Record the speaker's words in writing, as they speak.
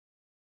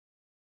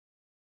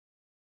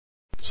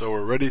So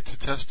we're ready to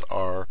test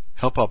our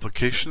help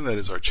application, that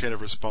is our chain of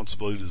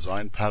responsibility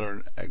design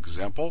pattern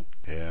example.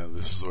 And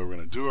this is the way we're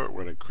going to do it.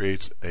 We're going to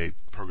create a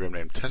program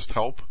named test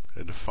help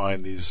and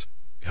define these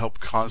help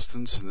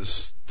constants in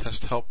this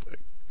test help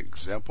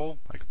example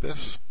like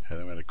this. And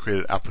I'm going to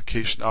create an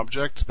application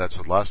object. That's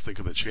the last link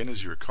in the chain,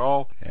 as you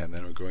recall. And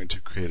then we're going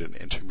to create an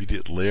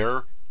intermediate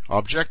layer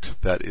object.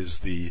 That is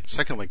the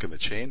second link in the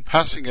chain,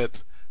 passing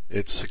it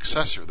its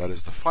successor, that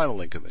is the final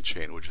link in the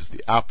chain, which is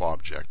the app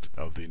object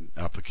of the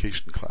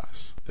application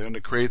class. Then I'm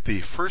going to create the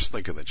first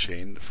link in the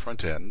chain, the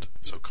front end,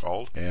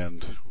 so-called,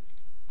 and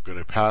we're going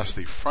to pass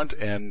the front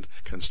end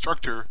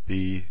constructor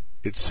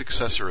its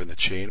successor in the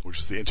chain, which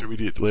is the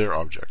intermediate layer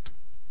object.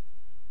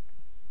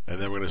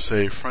 And then we're going to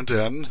say front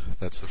end,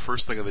 that's the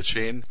first link in the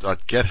chain,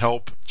 dot get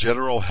help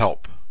general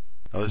help.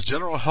 Now this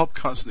general help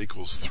constant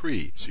equals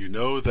 3, so you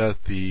know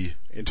that the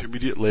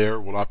intermediate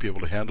layer will not be able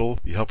to handle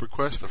the help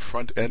request, the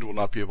front end will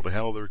not be able to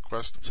handle the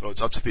request, so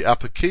it's up to the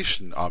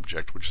application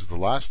object, which is the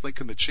last link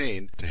in the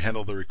chain, to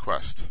handle the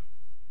request.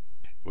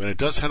 When it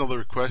does handle the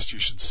request, you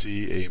should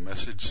see a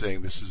message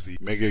saying this is the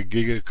Mega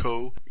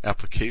GigaCo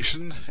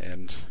application,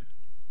 and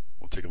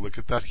we'll take a look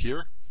at that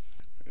here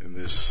in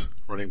this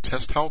running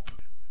test help.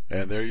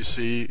 And there you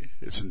see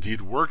it's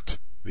indeed worked.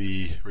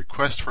 The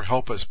request for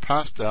help has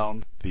passed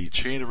down the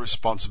chain of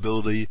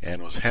responsibility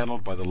and was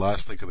handled by the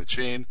last link in the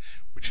chain,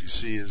 which you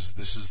see is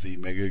this is the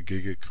Mega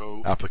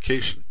GigaCo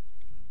application.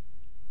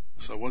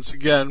 So once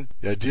again,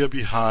 the idea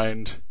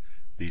behind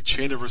the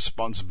chain of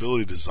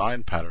responsibility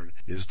design pattern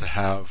is to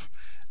have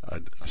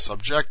a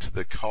subject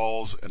that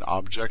calls an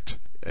object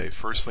a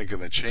first link in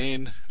the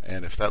chain,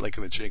 and if that link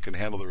in the chain can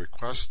handle the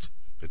request,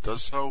 it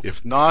does so.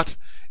 If not,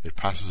 it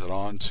passes it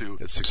on to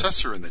its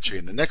successor in the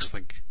chain, the next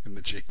link in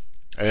the chain.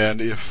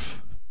 And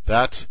if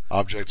that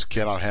object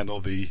cannot handle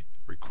the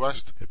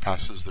request, it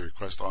passes the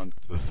request on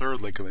to the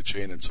third link in the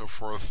chain, and so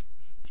forth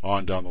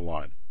on down the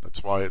line.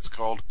 That's why it's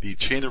called the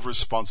chain of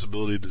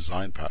responsibility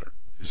design pattern.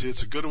 You see,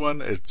 it's a good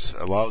one. It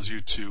allows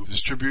you to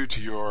distribute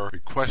your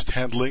request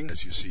handling,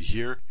 as you see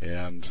here,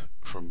 and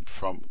from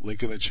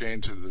link in the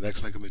chain to the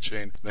next link in the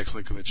chain, next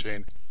link in the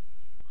chain.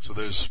 So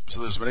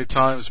there's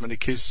many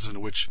cases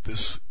in which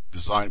this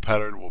design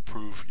pattern will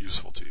prove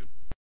useful to you.